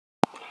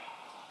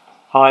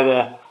Hi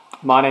there,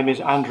 my name is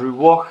Andrew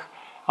Waugh.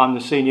 I'm the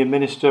senior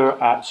minister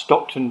at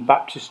Stockton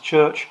Baptist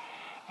Church,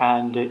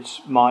 and it's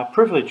my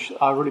privilege.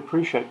 I really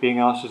appreciate being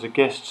asked as a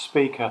guest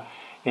speaker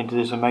into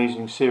this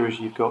amazing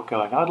series you've got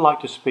going. I'd like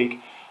to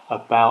speak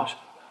about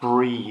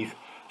breathe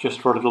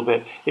just for a little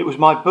bit. It was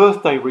my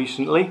birthday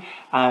recently,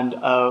 and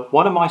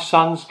one of my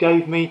sons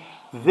gave me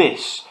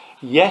this.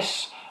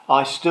 Yes,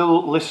 I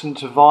still listen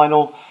to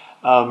vinyl,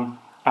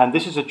 and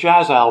this is a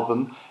jazz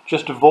album,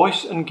 just a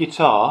voice and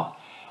guitar.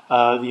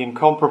 The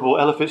incomparable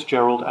Ella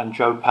Fitzgerald and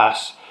Joe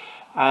Pass,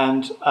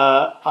 and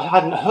I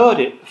hadn't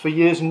heard it for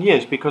years and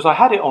years because I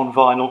had it on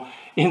vinyl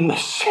in the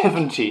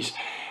 70s,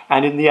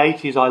 and in the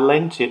 80s I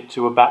lent it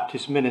to a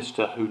Baptist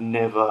minister who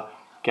never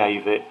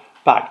gave it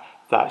back.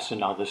 That's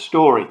another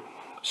story.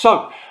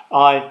 So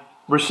I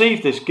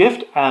received this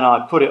gift and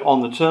I put it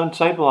on the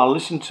turntable. I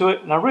listened to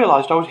it and I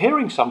realised I was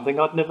hearing something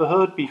I'd never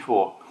heard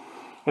before.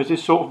 There's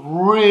this sort of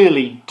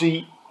really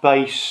deep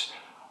bass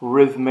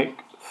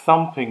rhythmic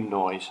thumping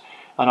noise.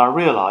 And I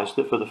realised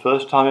that for the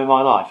first time in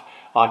my life,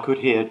 I could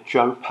hear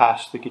Joe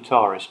Pass, the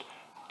guitarist,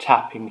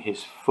 tapping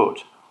his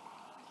foot.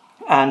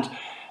 And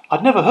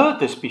I'd never heard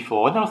this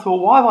before, and then I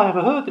thought, why have I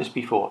never heard this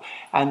before?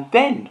 And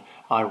then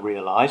I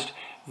realised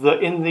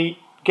that in the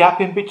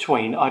gap in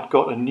between, I'd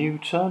got a new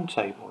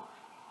turntable.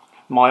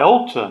 My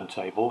old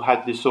turntable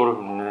had this sort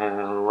of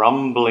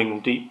rumbling,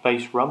 deep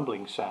bass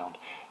rumbling sound.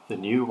 The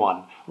new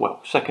one,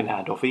 well,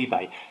 second-hand off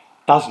eBay,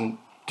 doesn't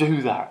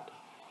do that.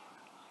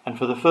 And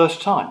for the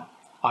first time,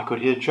 I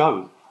could hear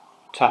Joe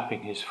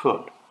tapping his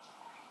foot.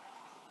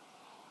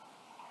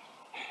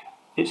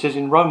 It says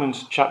in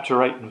Romans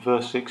chapter 8 and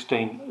verse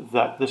 16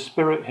 that the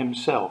Spirit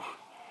himself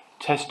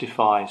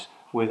testifies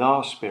with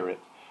our spirit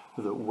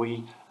that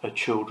we are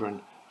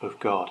children of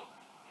God.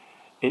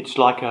 It's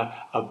like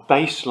a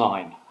bass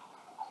line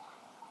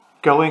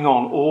going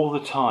on all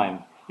the time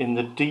in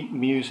the deep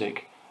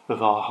music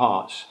of our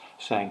hearts,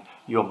 saying,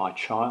 "You're my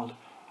child,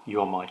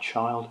 you're my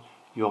child,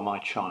 you're my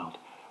child.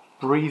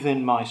 Breathe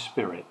in my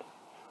spirit.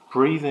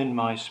 Breathe in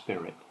my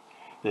spirit.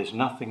 There's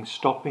nothing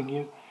stopping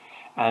you."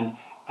 And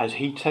as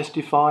he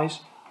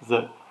testifies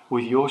that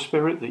with your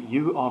spirit that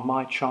you are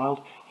my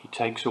child, he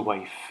takes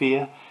away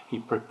fear. He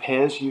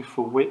prepares you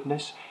for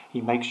witness.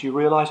 He makes you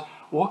realize,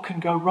 what can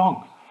go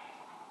wrong?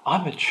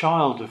 I'm a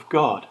child of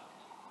God.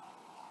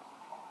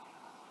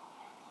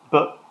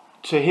 But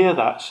to hear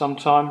that,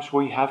 sometimes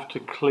we have to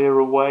clear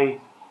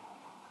away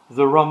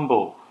the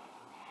rumble.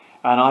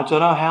 And I don't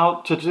know how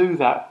to do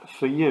that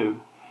for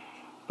you,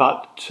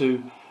 but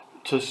to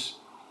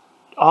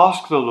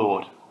ask the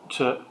Lord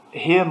to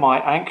hear my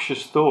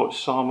anxious thoughts,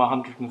 Psalm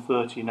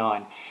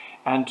 139,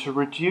 and to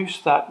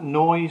reduce that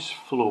noise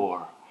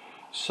floor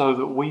so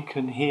that we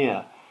can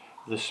hear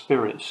the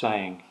Spirit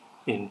saying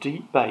in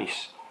deep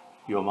bass,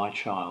 "You're my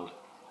child,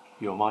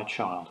 you're my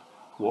child.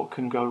 What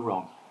can go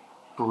wrong?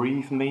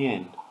 Breathe me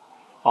in.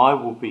 I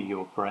will be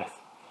your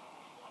breath.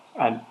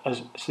 And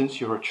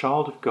since you're a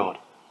child of God,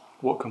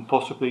 what can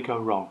possibly go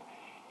wrong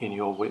in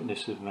your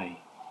witness of me?"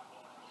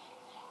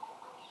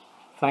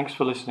 Thanks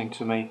for listening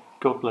to me.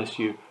 God bless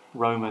you.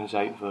 Romans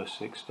 8 verse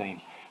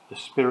 16. The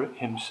Spirit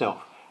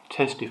himself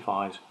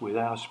testifies with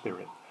our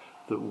spirit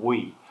that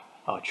we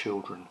are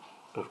children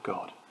of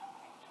God.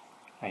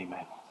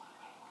 Amen.